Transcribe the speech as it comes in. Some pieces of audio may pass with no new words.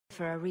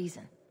for a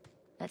reason.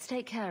 Let's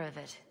take care of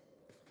it.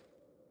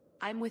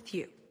 I'm with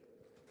you.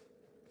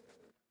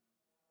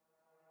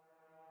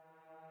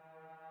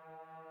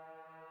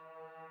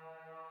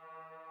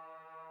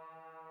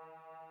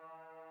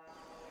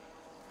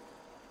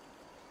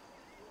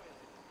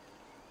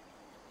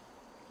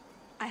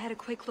 I had a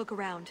quick look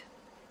around.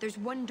 There's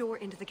one door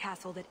into the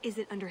castle that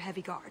isn't under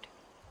heavy guard.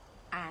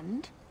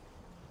 And?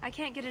 I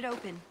can't get it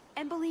open.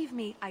 And believe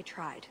me, I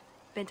tried.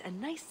 Bent a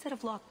nice set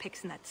of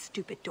lockpicks in that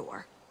stupid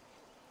door.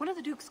 One of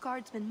the Duke's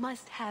guardsmen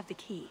must have the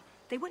key.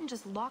 They wouldn't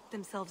just lock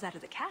themselves out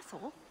of the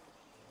castle.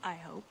 I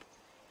hope.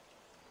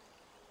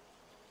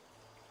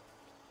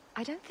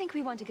 I don't think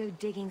we want to go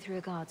digging through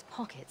a guard's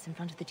pockets in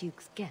front of the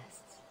Duke's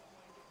guests.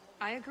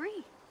 I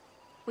agree.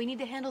 We need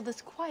to handle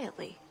this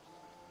quietly.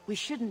 We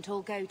shouldn't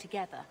all go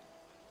together.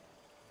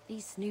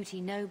 These snooty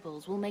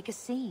nobles will make a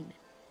scene.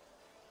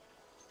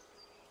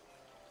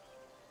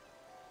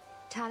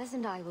 Talus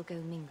and I will go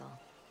mingle.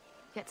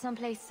 Get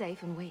someplace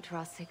safe and wait for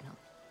our signal.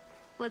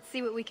 Let's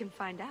see what we can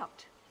find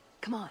out.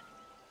 Come on.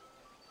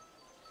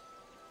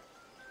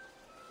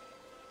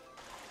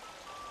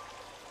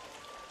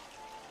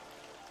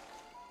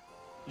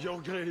 Your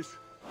Grace,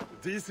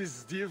 this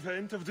is the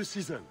event of the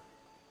season.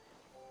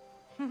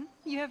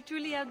 You have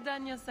truly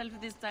outdone yourself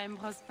this time,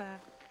 Prosper.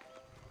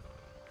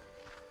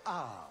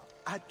 Ah,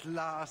 at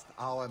last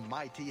our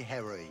mighty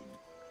heroine.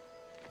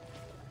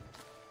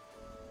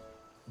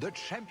 The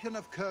champion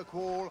of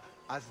Kirkwall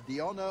has the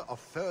honor of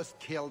first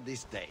kill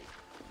this day.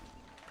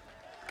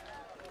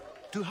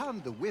 To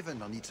hunt the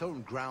wyvern on its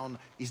own ground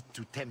is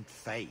to tempt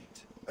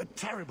fate. A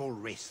terrible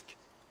risk.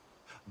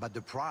 But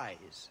the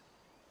prize...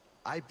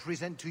 I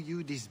present to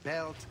you this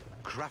belt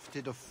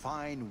crafted of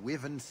fine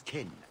wyvern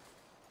skin.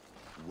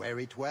 Wear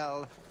it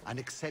well and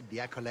accept the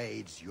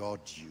accolades you're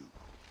due.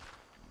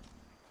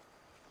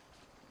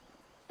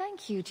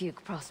 Thank you,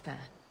 Duke Prosper.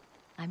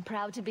 I'm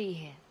proud to be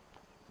here.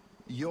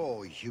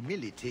 Your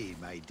humility,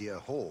 my dear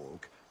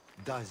Hawk,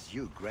 does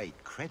you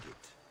great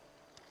credit.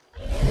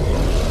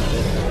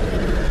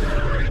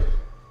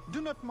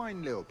 Do not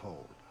mind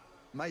Leopold.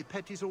 My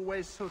pet is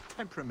always so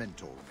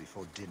temperamental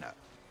before dinner.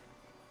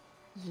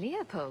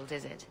 Leopold,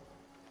 is it?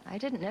 I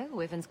didn't know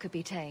wyverns could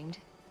be tamed.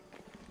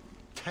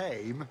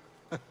 Tame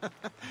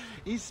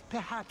is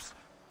perhaps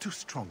too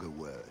strong a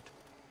word.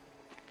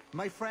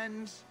 My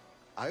friends,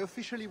 I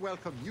officially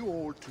welcome you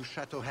all to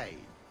Chateau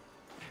Hain.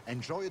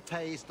 Enjoy a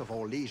taste of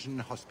our Legion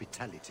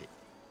hospitality.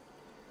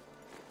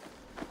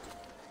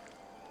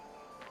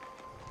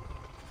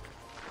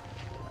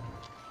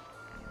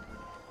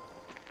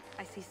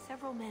 I see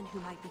several men who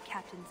might be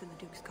captains in the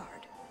Duke's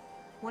Guard.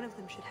 One of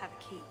them should have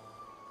a key.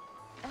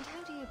 And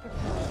how do you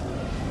propose?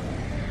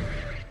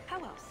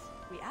 How else?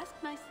 We ask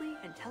nicely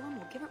and tell him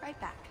we'll give it right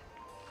back.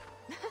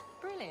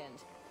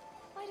 Brilliant.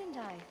 Why didn't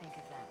I think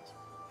of that?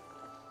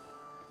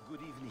 Good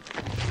evening.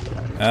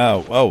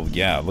 Oh,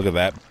 yeah, look at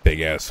that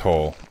big-ass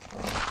hole.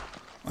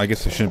 I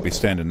guess I shouldn't be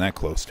standing that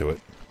close to it.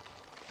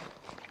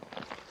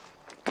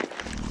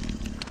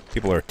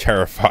 People are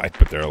terrified,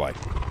 but they're like,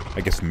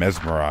 I guess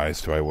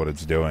mesmerized by what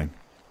it's doing.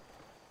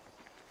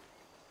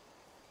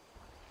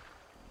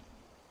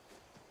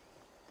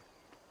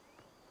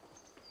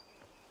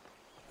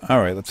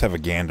 Alright, let's have a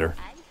gander.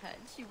 I heard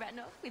she ran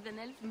off with an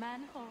elf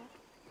man-hawk.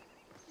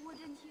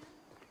 Wouldn't you?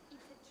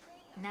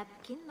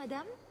 Napkin,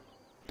 madame?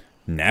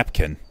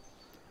 Napkin?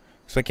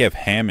 Looks like you have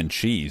ham and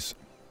cheese.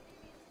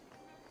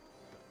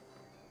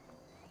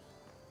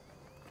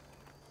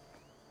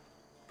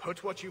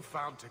 Put what you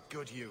found to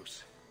good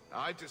use.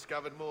 I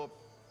discovered more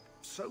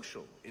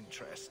social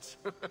interests.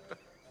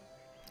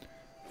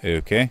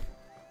 Okay.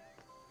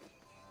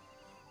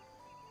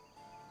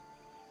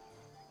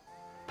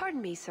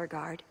 Pardon me, Sir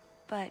Guard,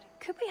 but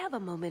could we have a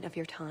moment of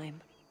your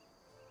time?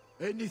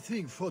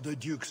 Anything for the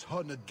Duke's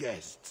honored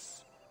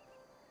guests.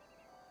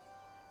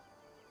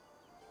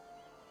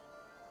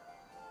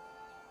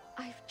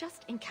 I've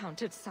just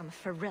encountered some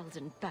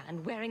Ferelden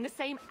band wearing the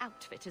same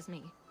outfit as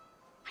me.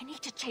 I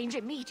need to change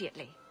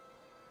immediately.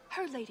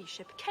 Her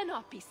ladyship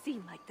cannot be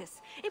seen like this.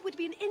 It would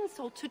be an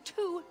insult to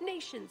two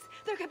nations.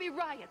 There could be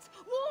riots,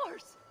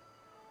 wars.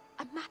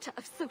 A matter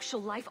of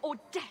social life or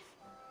death.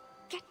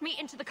 Get me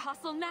into the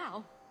castle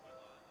now.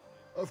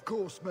 Of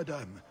course,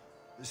 madame.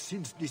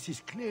 Since this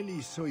is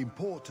clearly so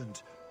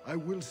important, I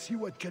will see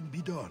what can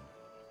be done.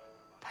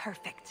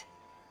 Perfect.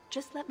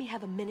 Just let me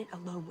have a minute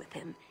alone with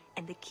him,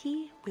 and the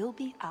key will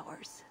be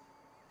ours.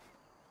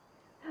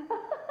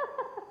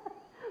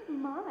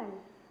 My,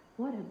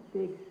 what a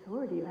big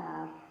sword you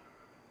have.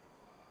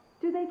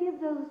 Do they give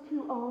those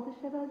to all the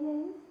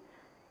chevaliers?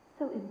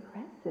 So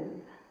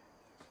impressive.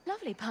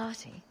 Lovely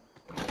party.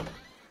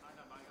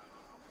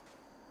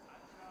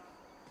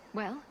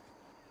 Well?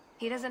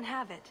 He doesn't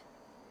have it.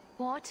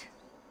 What?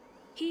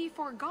 He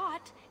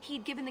forgot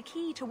he'd given the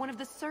key to one of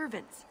the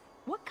servants.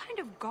 What kind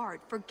of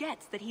guard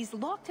forgets that he's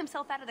locked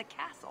himself out of the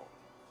castle?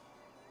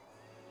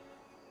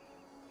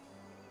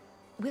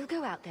 We'll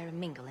go out there and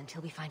mingle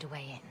until we find a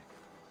way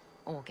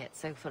in. Or get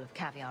so full of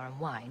caviar and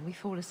wine we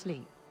fall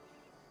asleep.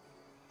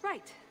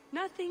 Right.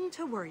 Nothing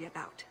to worry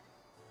about.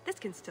 This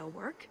can still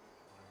work.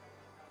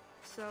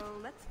 So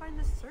let's find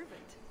the servant.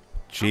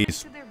 How Jeez. many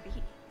should there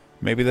be?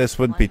 Maybe this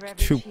wouldn't One be for every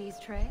too... cheese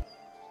tray?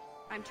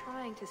 I'm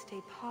trying to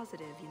stay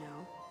positive, you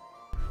know.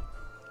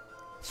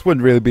 This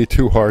wouldn't really be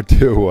too hard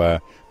to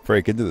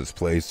break into this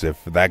place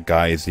if that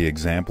guy is the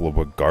example of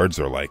what guards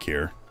are like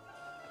here.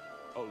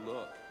 Oh,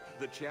 look.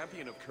 The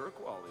champion of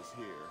Kirkwall is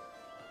here.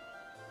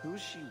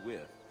 Who's she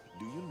with?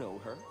 Do you know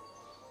her?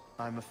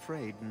 I'm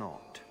afraid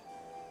not.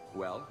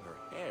 Well,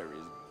 her hair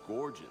is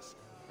gorgeous.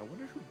 I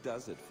wonder who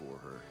does it for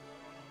her.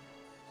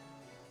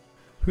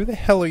 Who the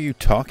hell are you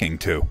talking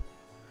to?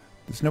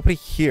 There's nobody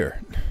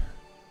here.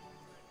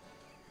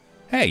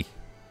 Hey.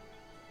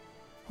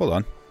 Hold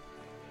on.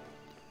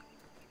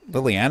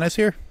 Liliana's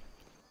here?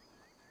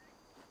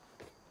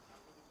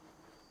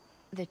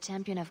 The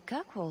champion of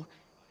Kirkwall.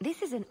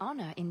 This is an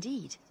honor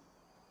indeed.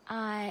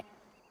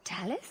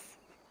 Talus?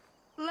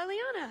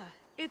 Liliana,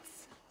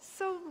 it's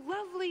so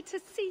lovely to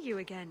see you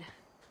again.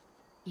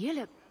 You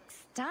look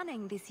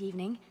stunning this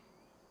evening.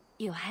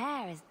 Your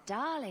hair is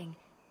darling.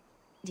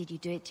 Did you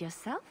do it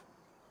yourself?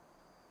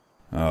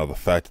 Oh, the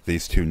fact that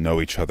these two know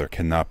each other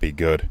cannot be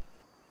good.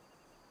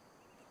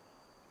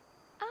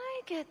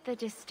 I get the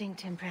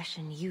distinct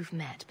impression you've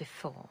met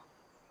before.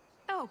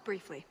 Oh,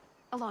 briefly.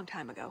 A long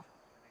time ago.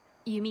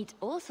 You meet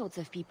all sorts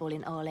of people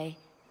in Orlais.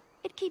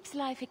 It keeps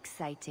life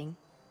exciting.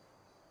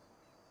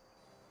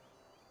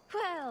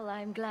 Well,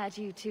 I'm glad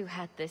you two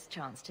had this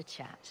chance to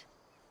chat.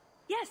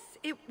 Yes,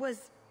 it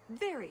was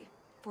very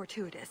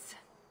fortuitous.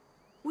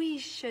 We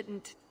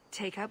shouldn't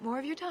take up more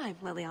of your time,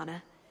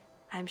 Liliana.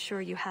 I'm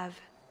sure you have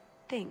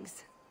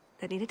things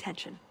that need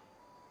attention.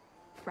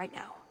 Right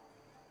now.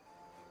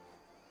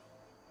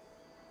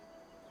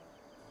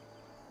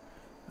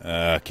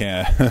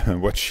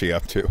 What's she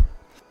up to?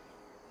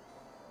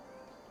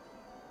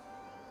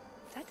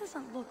 That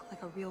doesn't look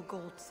like a real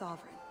gold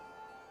sovereign.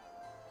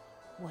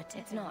 Whatever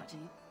It's not. you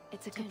do,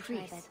 It's a don't try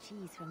caprice. that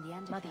cheese from the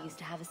Underfell. Mother used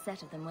to have a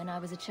set of them when I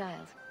was a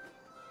child.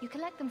 You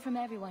collect them from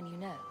everyone you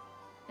know,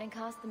 then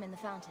cast them in the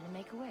fountain and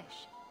make a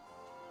wish.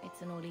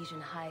 It's an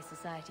Orlesian high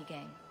society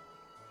game.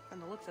 From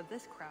the looks of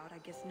this crowd, I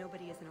guess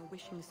nobody is in a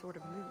wishing sort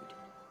of mood.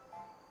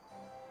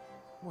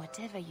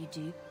 Whatever you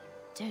do,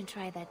 don't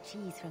try that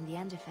cheese from the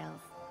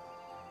Underfells.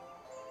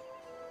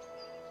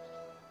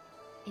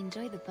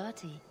 Enjoy the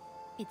party.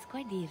 It's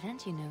quite the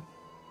event, you know.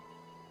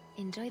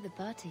 Enjoy the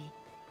party.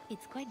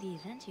 It's quite the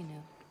event, you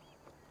know.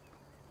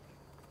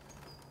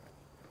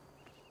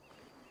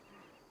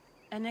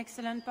 An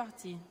excellent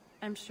party,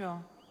 I'm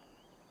sure.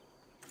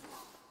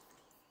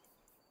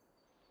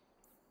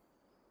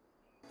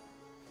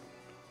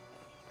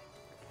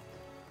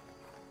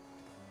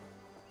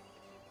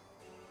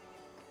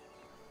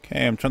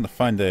 Okay, I'm trying to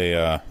find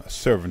a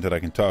servant that I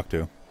can talk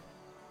to.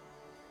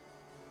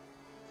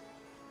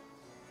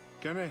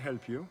 Can I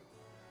help you?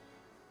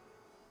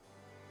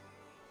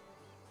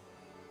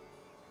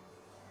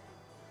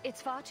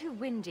 It's far too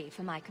windy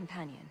for my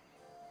companion.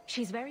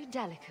 She's very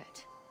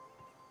delicate.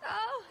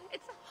 Oh,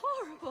 it's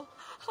horrible,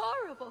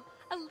 horrible.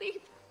 A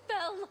leaf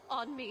fell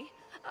on me.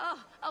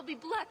 Oh, I'll be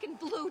black and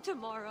blue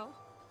tomorrow.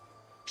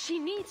 She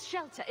needs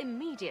shelter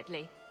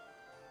immediately.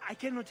 I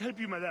cannot help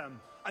you, madame.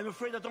 I'm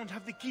afraid I don't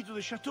have the key to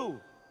the chateau.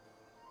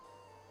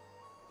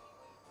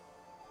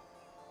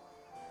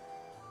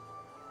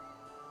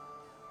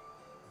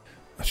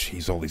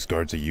 Jeez, all these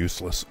guards are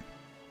useless.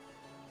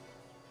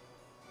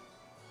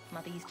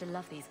 Mother used to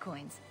love these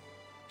coins.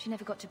 She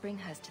never got to bring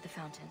hers to the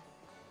fountain.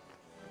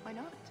 Why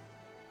not?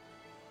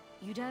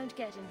 You don't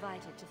get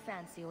invited to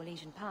fancy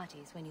Orlesian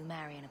parties when you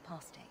marry an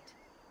apostate.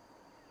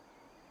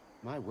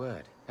 My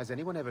word, has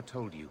anyone ever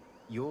told you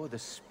you're the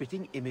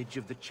spitting image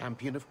of the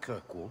champion of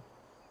Kirkwall?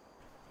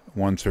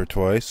 Once or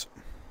twice.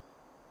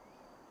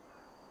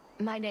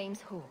 My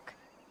name's Hawk.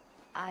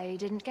 I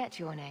didn't get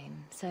your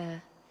name,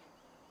 sir.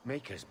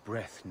 Maker's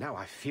breath, now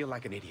I feel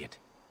like an idiot.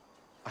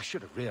 I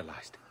should have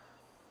realized.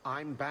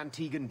 I'm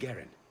Bantegan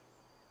Gerin.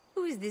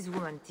 Who is this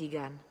woman,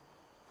 Tegan?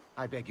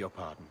 I beg your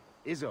pardon.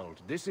 Isolde,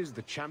 this is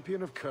the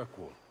champion of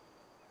Kirkwall.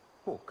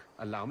 Hawk,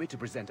 allow me to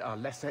present our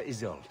lesser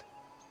Isolde.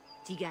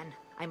 Tegan,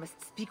 I must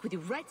speak with you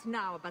right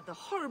now about the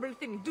horrible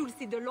thing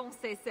Dulce de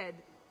Lancey said.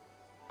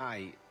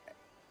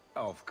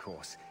 Of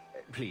course.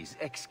 Please,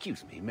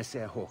 excuse me,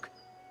 Messer Hawk.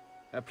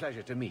 A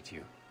pleasure to meet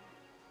you.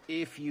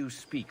 If you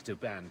speak to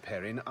Ban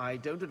Perrin, I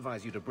don't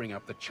advise you to bring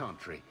up the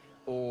Chantry,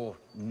 or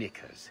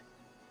knickers.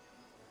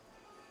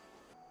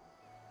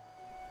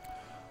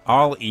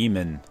 Arl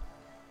Eamon.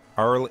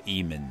 Arl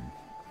Eamon.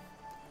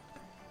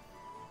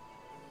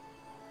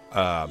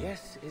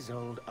 Yes,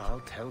 Isolde, I'll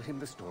tell him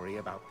the story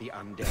about the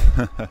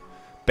undead.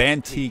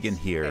 Bantegan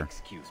here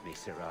Excuse me,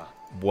 Sirrah.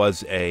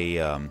 was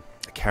a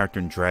character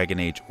in Dragon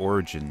Age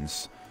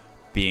Origins,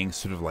 being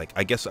sort of like,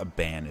 I guess a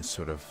ban is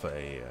sort of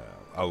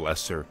a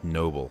lesser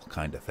noble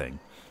kind of thing.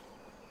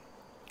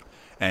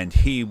 And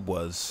he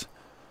was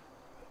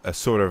a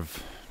sort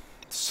of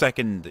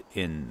second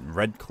in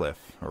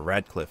Radcliffe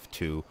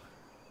to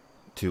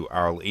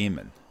Arl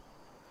Eamon.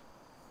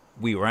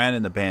 We ran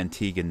into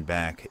Bantegan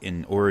back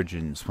in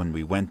Origins when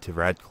we went to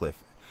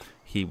Radcliffe.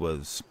 He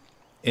was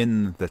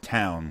in the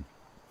town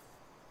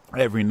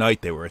every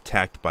night they were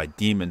attacked by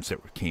demons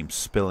that came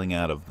spilling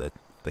out of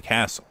the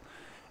castle,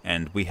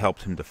 and we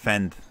helped him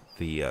defend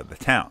the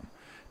town.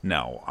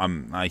 Now,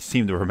 I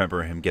seem to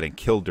remember him getting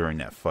killed during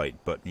that fight,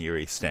 but here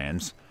he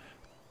stands.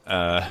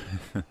 I'm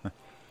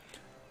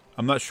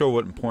not sure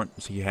what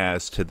importance he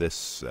has to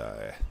this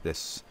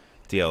this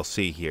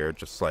DLC here,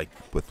 just like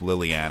with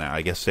Liliana.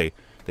 I guess they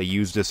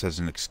use this as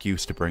an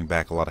excuse to bring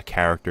back a lot of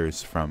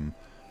characters from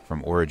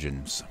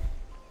Origins.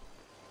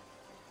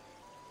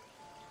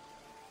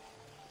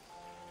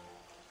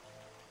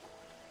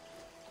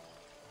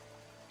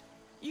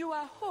 You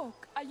are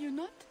Hawk, are you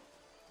not?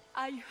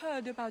 I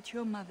heard about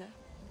your mother.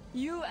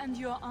 You and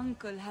your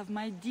uncle have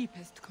my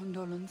deepest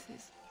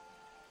condolences.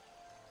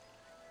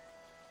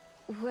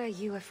 Were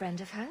you a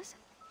friend of hers?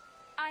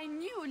 I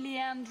knew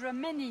Leandra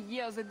many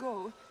years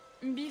ago,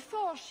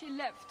 before she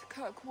left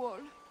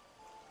Kirkwall.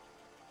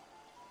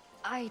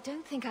 I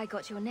don't think I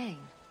got your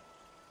name.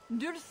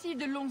 Dulcie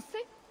de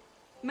Lancey?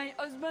 My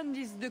husband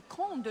is the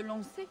Comte de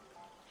Lancey.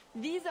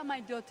 These are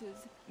my daughters,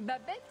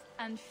 Babette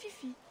and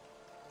Fifi.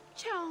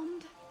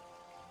 Charmed.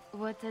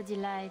 What a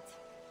delight.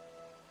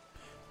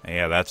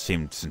 Yeah, that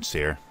seemed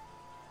sincere.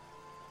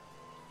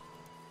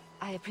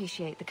 I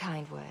appreciate the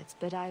kind words,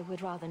 but I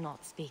would rather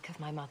not speak of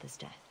my mother's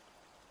death.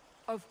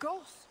 Of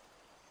course.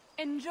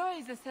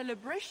 Enjoy the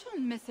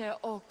celebration, Monsieur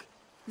Hawk.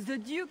 The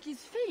Duke is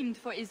famed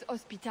for his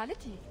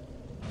hospitality.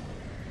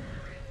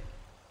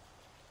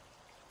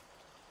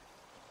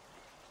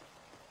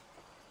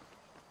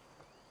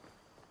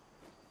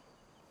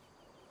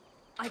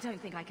 I don't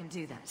think I can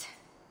do that.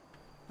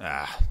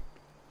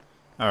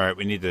 Alright,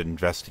 we need to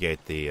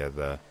investigate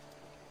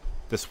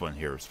this one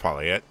here is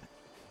probably it.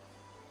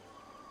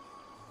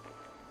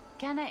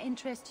 Can I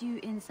interest you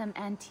in some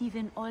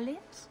Antivan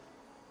olives?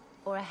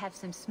 Or I have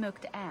some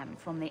smoked ham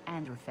from the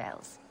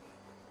Androfells.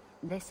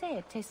 They say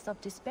it tastes of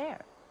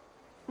despair.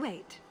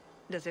 Wait,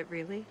 does it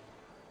really?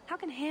 How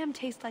can ham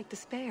taste like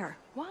despair?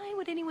 Why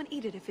would anyone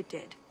eat it if it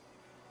did?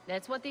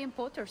 That's what the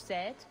importer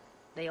said.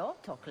 They all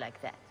talk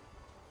like that.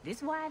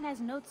 This wine has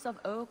notes of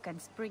oak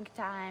and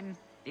springtime.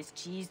 This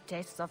cheese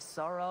tastes of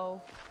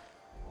sorrow.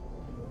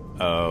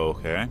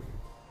 Okay.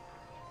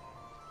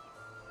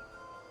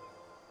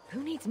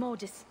 Who needs more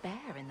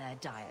despair in their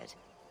diet?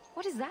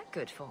 What is that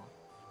good for?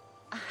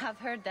 I've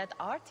heard that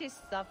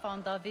artists are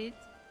fond of it.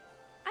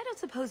 I don't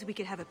suppose we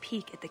could have a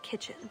peek at the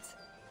kitchens.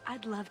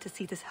 I'd love to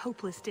see this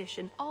hopeless dish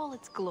in all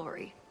its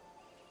glory.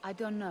 I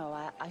don't know.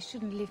 I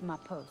shouldn't leave my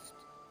post.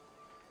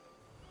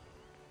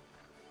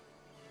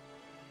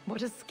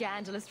 What a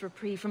scandalous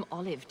reprieve from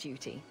olive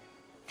duty.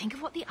 Think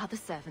of what the other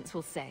servants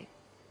will say.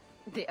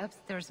 The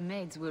upstairs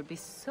maids will be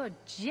so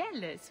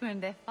jealous when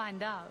they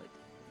find out.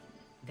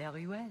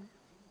 Very well.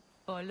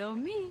 Follow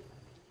me.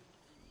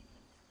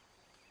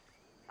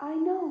 I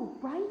know,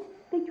 right?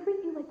 They treat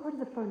you like part of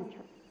the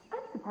furniture. I'm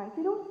surprised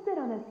they don't sit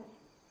on it.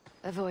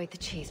 Avoid the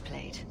cheese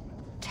plate.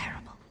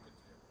 Terrible.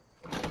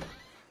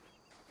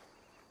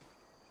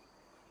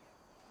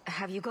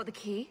 Have you got the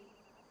key?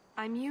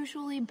 I'm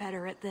usually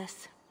better at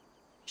this.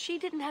 She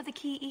didn't have the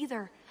key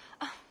either.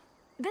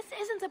 This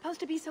isn't supposed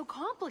to be so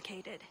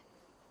complicated.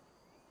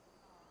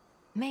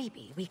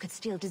 Maybe we could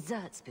steal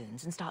dessert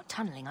spoons and start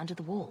tunneling under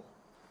the wall.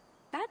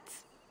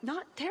 That's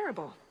not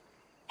terrible.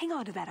 Hang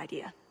on to that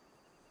idea.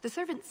 The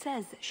servant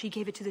says she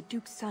gave it to the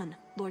Duke's son,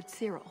 Lord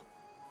Cyril.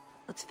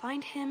 Let's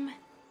find him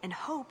and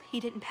hope he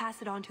didn't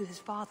pass it on to his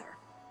father.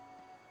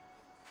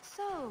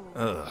 So,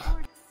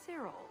 Lord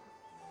Cyril.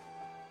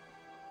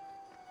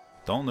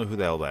 Don't know who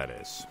the hell that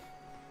is.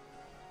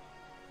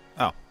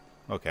 Oh,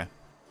 okay.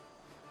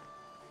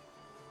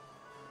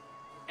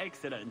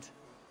 Excellent.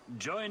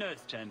 Join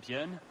us,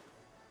 champion.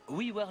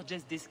 We were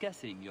just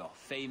discussing your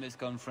famous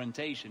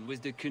confrontation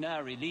with the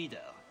Kunari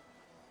leader.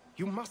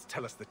 You must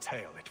tell us the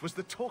tale. It was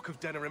the talk of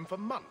Denerim for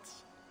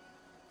months.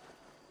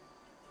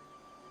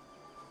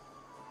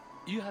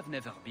 You have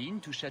never been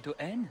to Chateau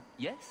N,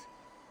 yes?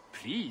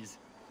 Please,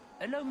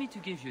 allow me to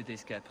give you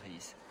this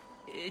caprice.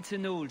 It's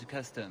an old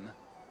custom.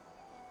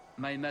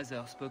 My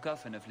mother spoke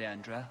often of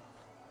Leandra.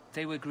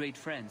 They were great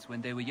friends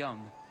when they were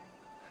young.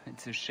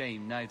 It's a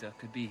shame neither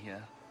could be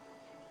here.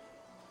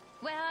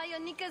 Where are your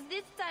knickers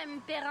this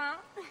time,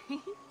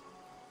 Perrin?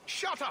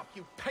 Shut up,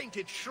 you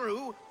painted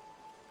shrew!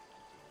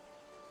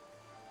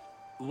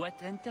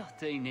 What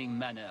entertaining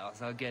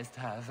manners our guests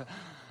have.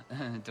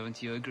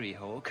 Don't you agree,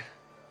 Hawk?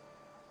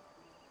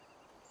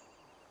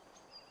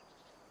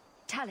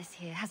 Tallis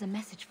here has a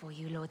message for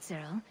you, Lord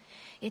Cyril.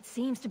 It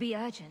seems to be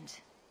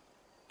urgent.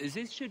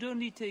 This should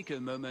only take a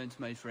moment,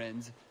 my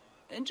friends.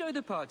 Enjoy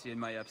the party in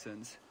my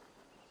absence.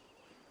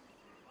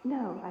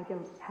 No, I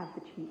don't have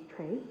the cheese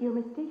tray. You're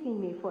mistaking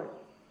me for...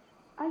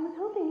 I was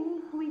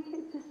hoping we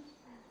could just...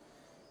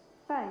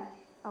 Fine,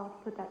 I'll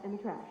put that in the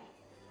trash.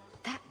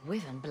 That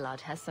Wyvern blood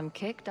has some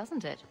kick,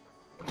 doesn't it?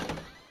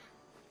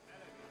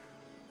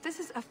 This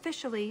is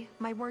officially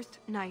my worst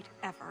night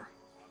ever.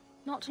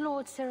 Not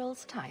Lord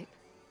Cyril's type?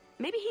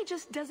 Maybe he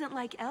just doesn't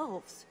like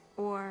elves.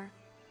 Or...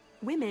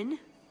 women.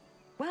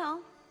 Well,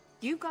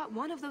 you've got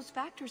one of those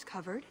factors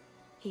covered.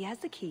 He has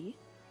the key.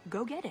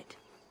 Go get it.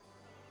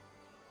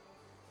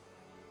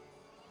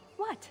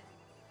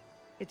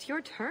 It's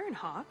your turn,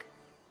 Hawk.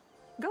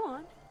 Go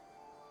on.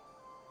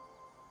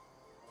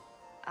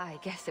 I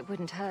guess it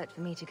wouldn't hurt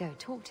for me to go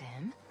talk to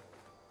him.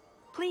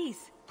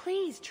 Please,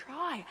 please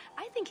try.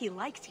 I think he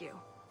likes you.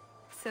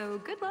 So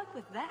good luck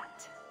with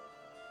that.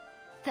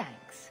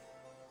 Thanks.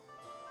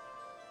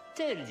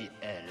 Tell the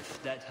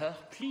elf that her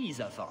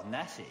pleas are for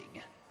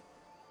nothing.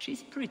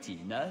 She's pretty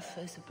enough,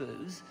 I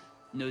suppose.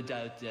 No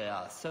doubt there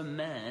are some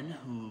men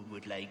who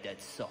would like that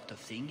sort of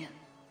thing.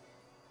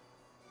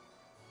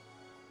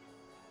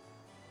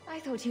 I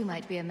thought you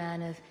might be a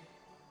man of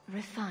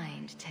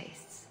refined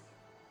tastes.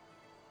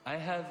 I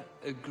have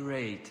a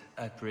great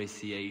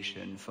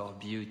appreciation for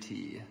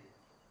beauty.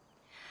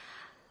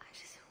 I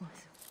just was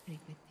with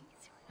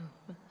these.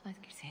 I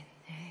could say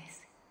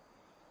this.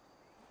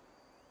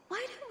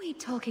 Why don't we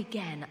talk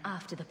again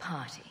after the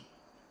party?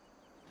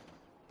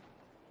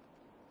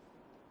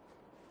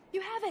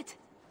 You have it!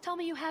 Tell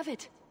me you have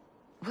it.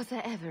 Was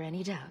there ever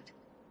any doubt?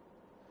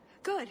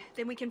 Good.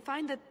 Then we can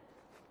find the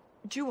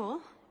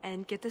jewel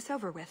and get this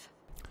over with.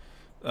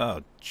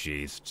 Oh,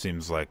 jeez.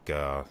 Seems like,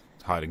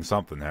 hiding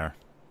something there.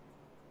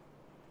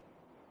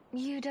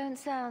 You don't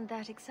sound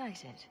that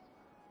excited.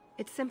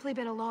 It's simply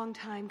been a long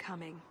time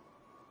coming.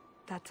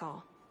 That's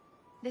all.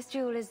 This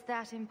jewel is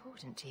that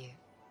important to you?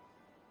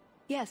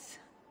 Yes,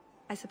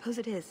 I suppose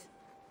it is.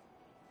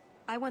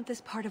 I want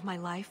this part of my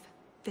life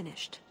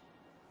finished.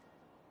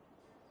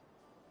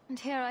 And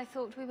here I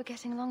thought we were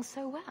getting along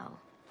so well.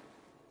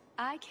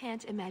 I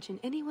can't imagine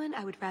anyone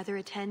I would rather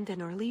attend an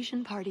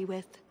Orlesian party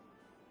with,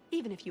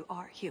 even if you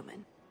are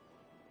human.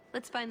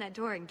 Let's find that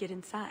door and get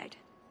inside.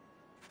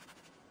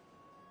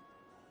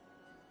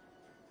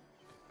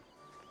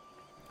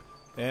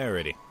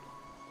 Alrighty.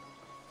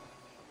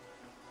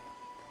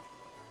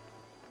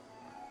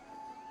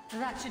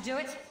 That should do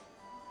it.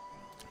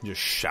 Just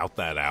shout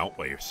that out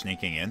while you're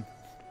sneaking in.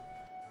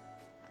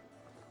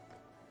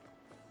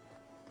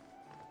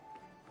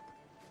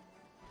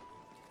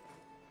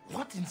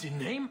 What in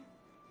the name?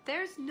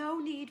 There's no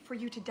need for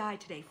you to die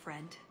today,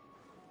 friend.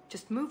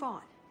 Just move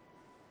on.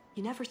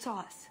 You never saw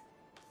us.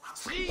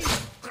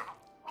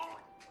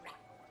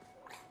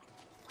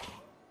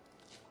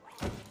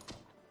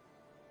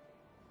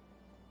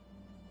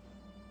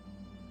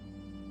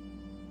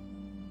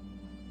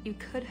 You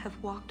could have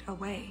walked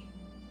away.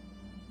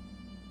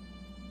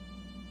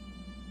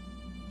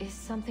 Is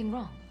something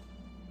wrong?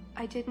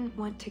 I didn't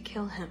want to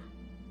kill him.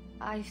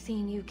 I've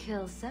seen you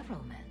kill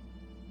several men.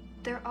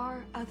 There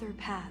are other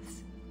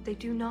paths. They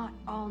do not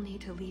all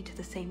need to lead to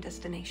the same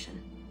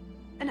destination.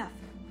 Enough.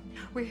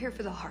 We're here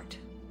for the heart.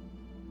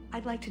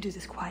 I'd like to do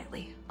this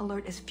quietly,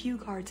 alert as few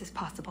guards as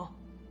possible.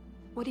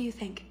 What do you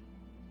think?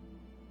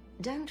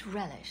 Don't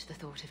relish the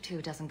thought of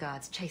 24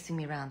 guards chasing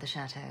me around the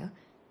chateau.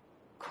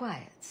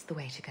 Quiet's the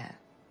way to go.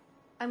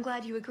 I'm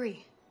glad you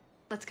agree.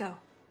 Let's go.